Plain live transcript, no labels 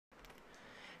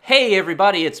Hey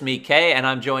everybody, it's me, Chay, and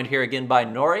I'm joined here again by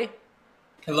Nori.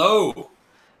 Hello.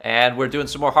 And we're doing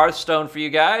some more Hearthstone for you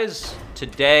guys.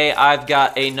 Today I've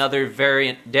got another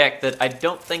variant deck that I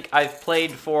don't think I've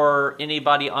played for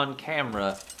anybody on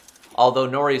camera. Although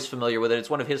Nori's familiar with it, it's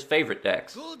one of his favorite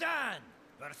decks. Gul'dan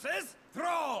versus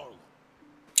Thrall.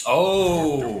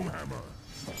 Oh.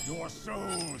 Your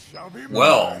soul shall be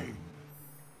Well, mine.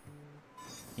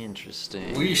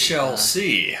 Interesting. we shall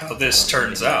see how this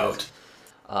turns out.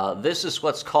 This is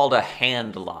what's called a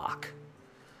hand lock.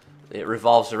 It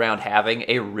revolves around having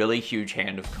a really huge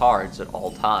hand of cards at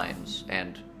all times,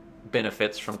 and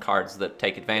benefits from cards that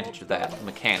take advantage of that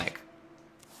mechanic.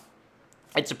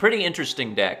 It's a pretty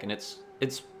interesting deck, and it's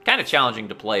kind of challenging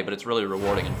to play, but it's really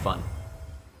rewarding and fun.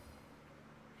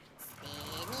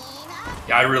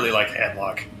 Yeah, I really like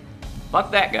Handlock.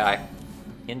 Fuck that guy,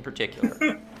 in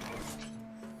particular.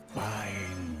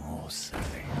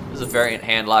 This is a variant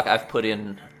hand lock. I've put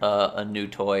in a new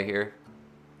toy here.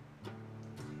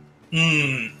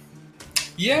 Yeah,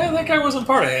 that guy wasn't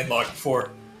part of Handlock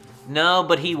before. No,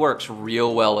 but he works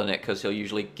real well in it because he'll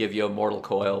usually give you a Mortal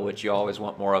Coil, which you always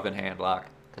want more of in Handlock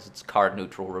because it's card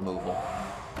neutral removal.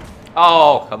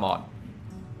 Oh, come on.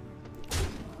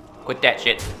 Quit that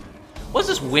shit. What's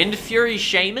this Wind Fury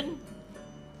Shaman?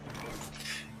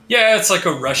 Yeah, it's like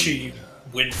a rushy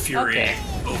Wind Fury Okay.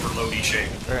 overloady shape.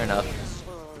 Fair enough.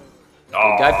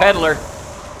 Oh, Guy Peddler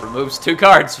removes 2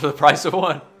 cards for the price of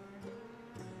 1.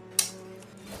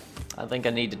 I think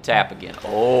I need to tap again.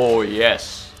 Oh,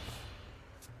 yes.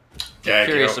 yeah,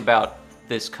 Curious about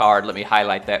this card. Let me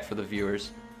highlight that for the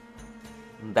viewers.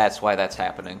 That's why that's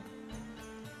happening.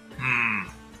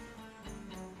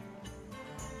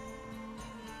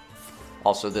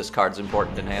 Also, this card's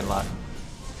important in Handlock.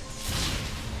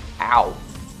 Ow.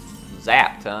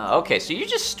 Zapped, huh? Okay, so you're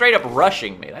just straight up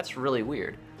rushing me. That's really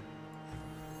weird.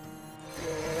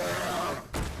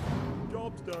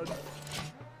 Job's done.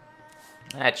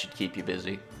 That should keep you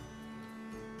busy.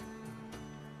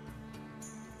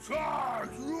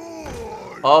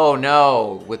 Oh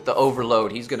no, with the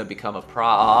overload, he's gonna become a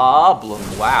problem.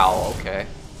 Wow, okay.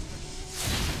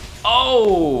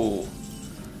 Oh!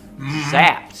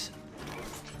 Zapped.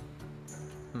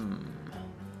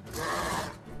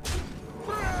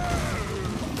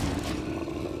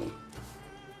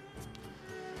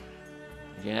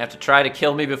 You're gonna have to try to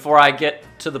kill me before I get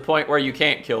to the point where you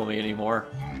can't kill me anymore.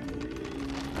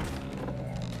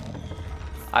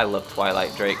 I love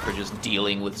Twilight Drake for just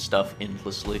dealing with stuff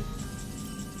endlessly.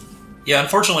 Yeah,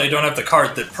 unfortunately, I don't have the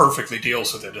card that perfectly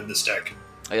deals with it in this deck.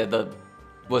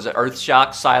 Was it Earth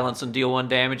Shock, silence and deal 1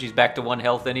 damage? He's back to 1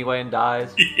 health anyway and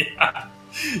dies.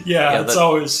 Yeah, it's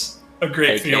always a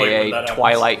great feeling when AKA that happens.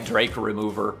 Twilight Drake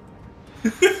remover.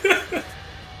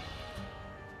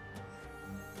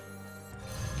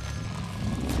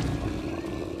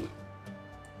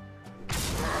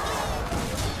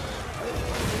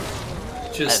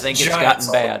 I Just think it's giants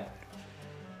gotten bad.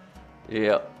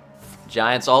 Yep.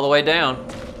 Giants all the way down.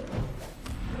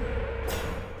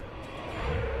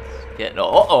 Getting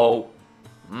uh-oh.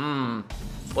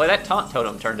 Boy, that taunt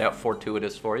totem turned out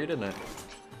fortuitous for you, didn't it?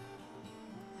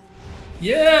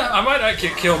 Yeah, I might not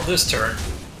get killed this turn.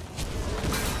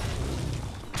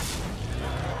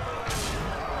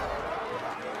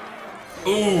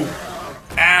 Ooh.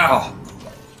 Ow.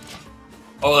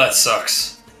 Oh, that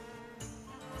sucks.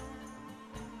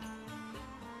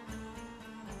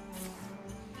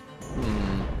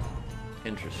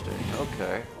 Interesting.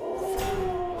 Okay.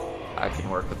 I can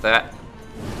work with that.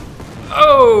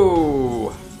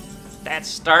 Oh! That's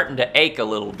starting to ache a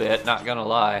little bit, not gonna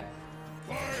lie.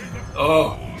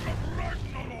 Oh.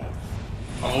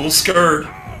 I'm a little scared.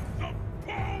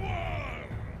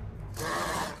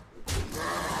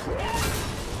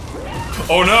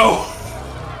 Oh no!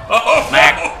 Oh,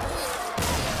 Smack.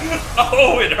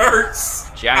 Oh, it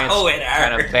hurts! Giants Oh, it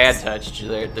kind of hurts. bad touched you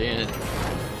there at the end.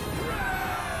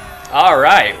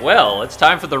 Alright, well, it's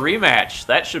time for the rematch.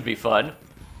 That should be fun.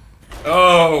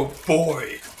 Oh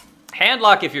boy.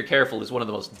 Handlock, if you're careful, is one of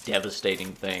the most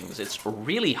devastating things. It's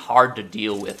really hard to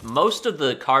deal with. Most of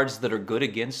the cards that are good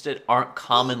against it aren't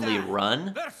commonly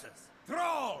run, Versus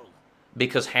Thrall.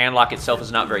 because Handlock itself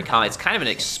is not very common. It's kind of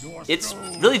it's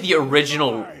really the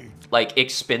original, like,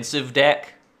 expensive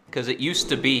deck, because it used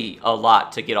to be a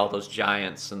lot to get all those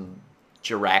giants and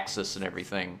Jiraxis and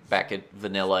everything. Back at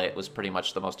vanilla, it was pretty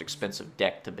much the most expensive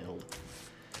deck to build.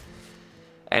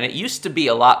 And it used to be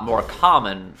a lot more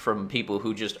common from people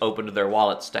who just opened their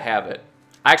wallets to have it.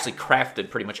 I actually crafted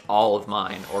pretty much all of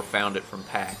mine, or found it from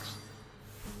packs.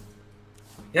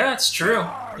 Yeah, it's true.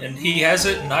 And he has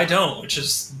it and I don't, which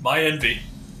is my envy.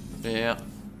 Yeah.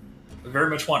 I very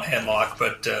much want handlock,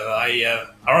 but I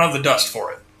don't have the dust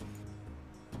for it.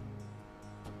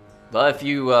 Well, if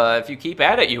you keep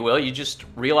at it, you will. You just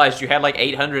realized you had like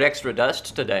 800 extra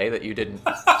dust today that you didn't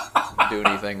do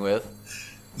anything with.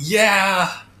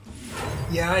 Yeah.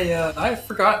 Yeah, I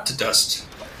forgot to dust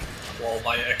all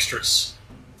my extras.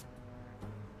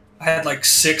 I had like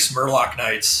 6 Murloc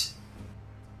Knights.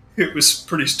 It was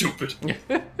pretty stupid.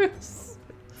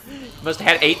 Must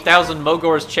have had 8,000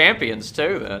 Mogor's Champions,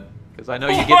 too, then. Because I know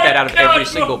you get that out of every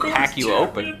single pack you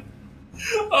open.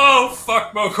 Oh,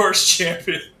 fuck Mogor's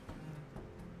Champion.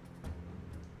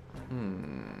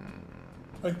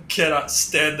 I cannot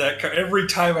stand that card. Every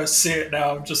time I see it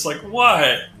now, I'm just like,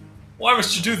 why? Why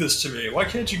must you do this to me? Why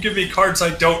can't you give me cards I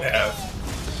don't have?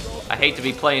 I hate to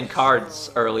be playing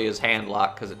cards early as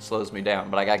handlock because it slows me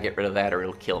down, but I gotta get rid of that or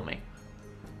it'll kill me.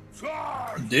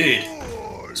 Indeed.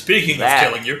 Speaking of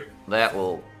killing you. That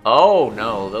will... Oh,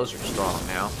 no, those are strong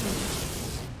now.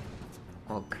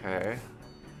 Okay.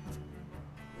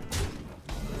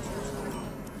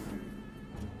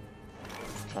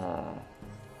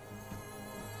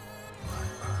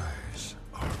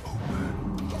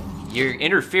 You're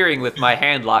interfering with my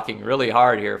hand locking really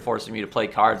hard here, forcing me to play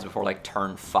cards before like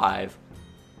turn 5.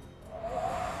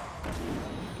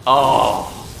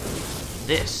 Oh,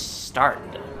 this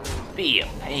starting to be a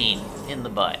pain in the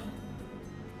butt.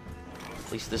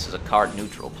 At least this is a card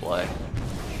neutral play.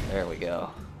 There we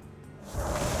go.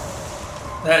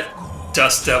 That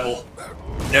Dust Devil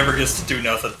never gets to do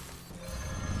nothing.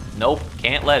 Nope,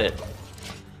 can't let it.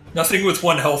 Nothing with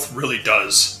 1 health really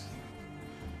does.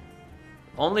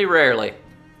 Only rarely.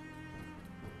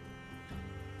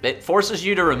 It forces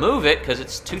you to remove it because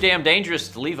it's too damn dangerous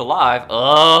to leave alive.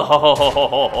 Oh.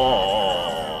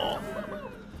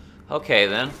 Okay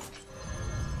then.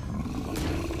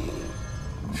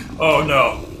 Oh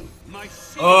no.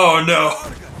 Oh no.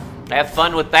 Have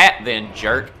fun with that then,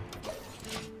 jerk.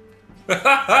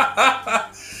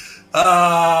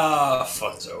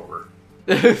 Fun's over.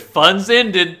 Fun's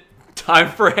ended. Time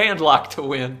for handlock to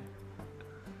win.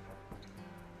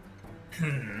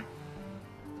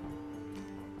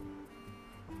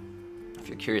 If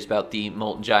you're curious about the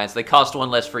Molten Giants, they cost 1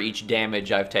 less for each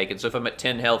damage I've taken. So if I'm at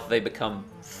 10 health, they become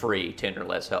free, 10 or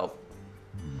less health.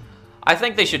 I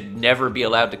think they should never be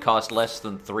allowed to cost less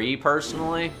than 3,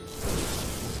 personally.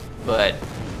 But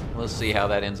we'll see how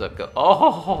that ends up going.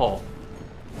 Oh,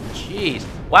 jeez.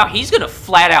 Wow, he's going to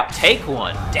flat out take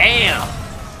one. Damn.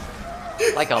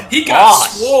 Like a He boss. got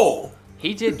swole.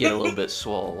 He did get a little bit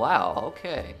swole. Wow,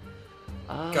 okay.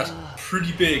 Got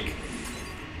pretty big.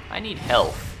 I need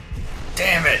health.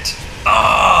 Damn it.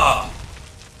 Ah!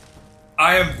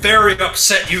 I am very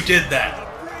upset you did that.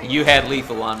 You had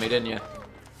lethal on me, didn't you?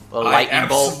 Well, I lightning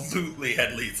bolt. absolutely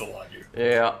had lethal on you.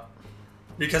 Yeah.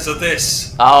 Because of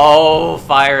this. Oh,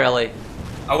 Fire Ellie.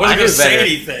 I wasn't knew going to say better.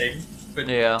 anything. But,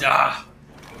 Yeah.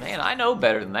 Man, I know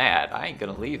better than that. I ain't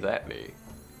gonna leave that be.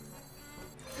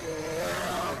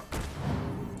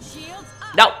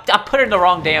 No, I put her in the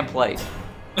wrong damn place.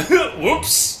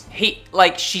 Whoops.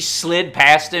 She slid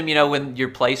past him, you know, when you're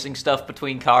placing stuff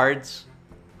between cards.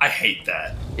 I hate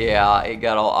that. Yeah, it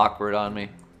got all awkward on me.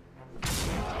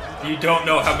 You don't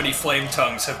know how many flame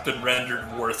tongues have been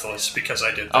rendered worthless because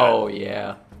I did that. Oh,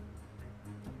 yeah.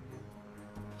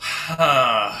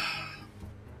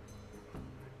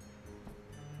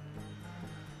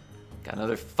 Got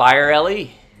another Fire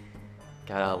Ellie.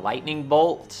 Got a Lightning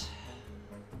Bolt.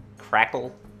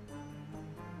 Crackle.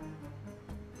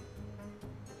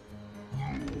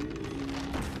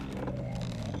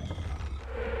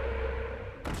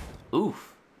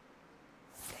 Oof.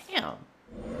 Damn.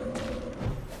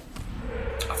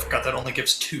 I forgot that only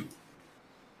gives 2.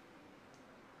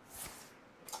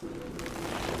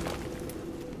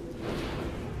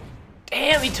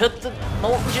 Damn, he took the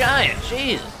Molten Giant.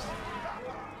 Jesus.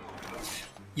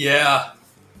 Yeah.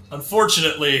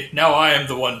 Unfortunately, now I am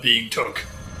the one being took.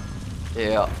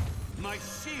 Yeah. My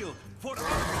shield for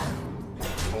I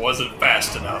wasn't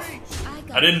fast enough.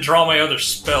 I didn't draw my other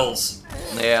spells.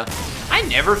 Yeah. I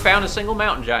never found a single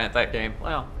Mountain Giant that game.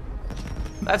 Well,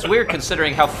 that's weird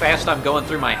considering how fast I'm going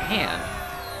through my hand.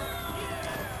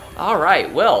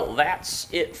 Alright, well, that's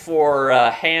it for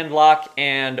Handlock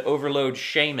and Overload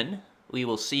Shaman. We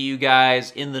will see you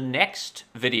guys in the next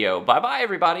video. Bye-bye,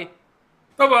 everybody.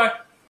 Bye-bye.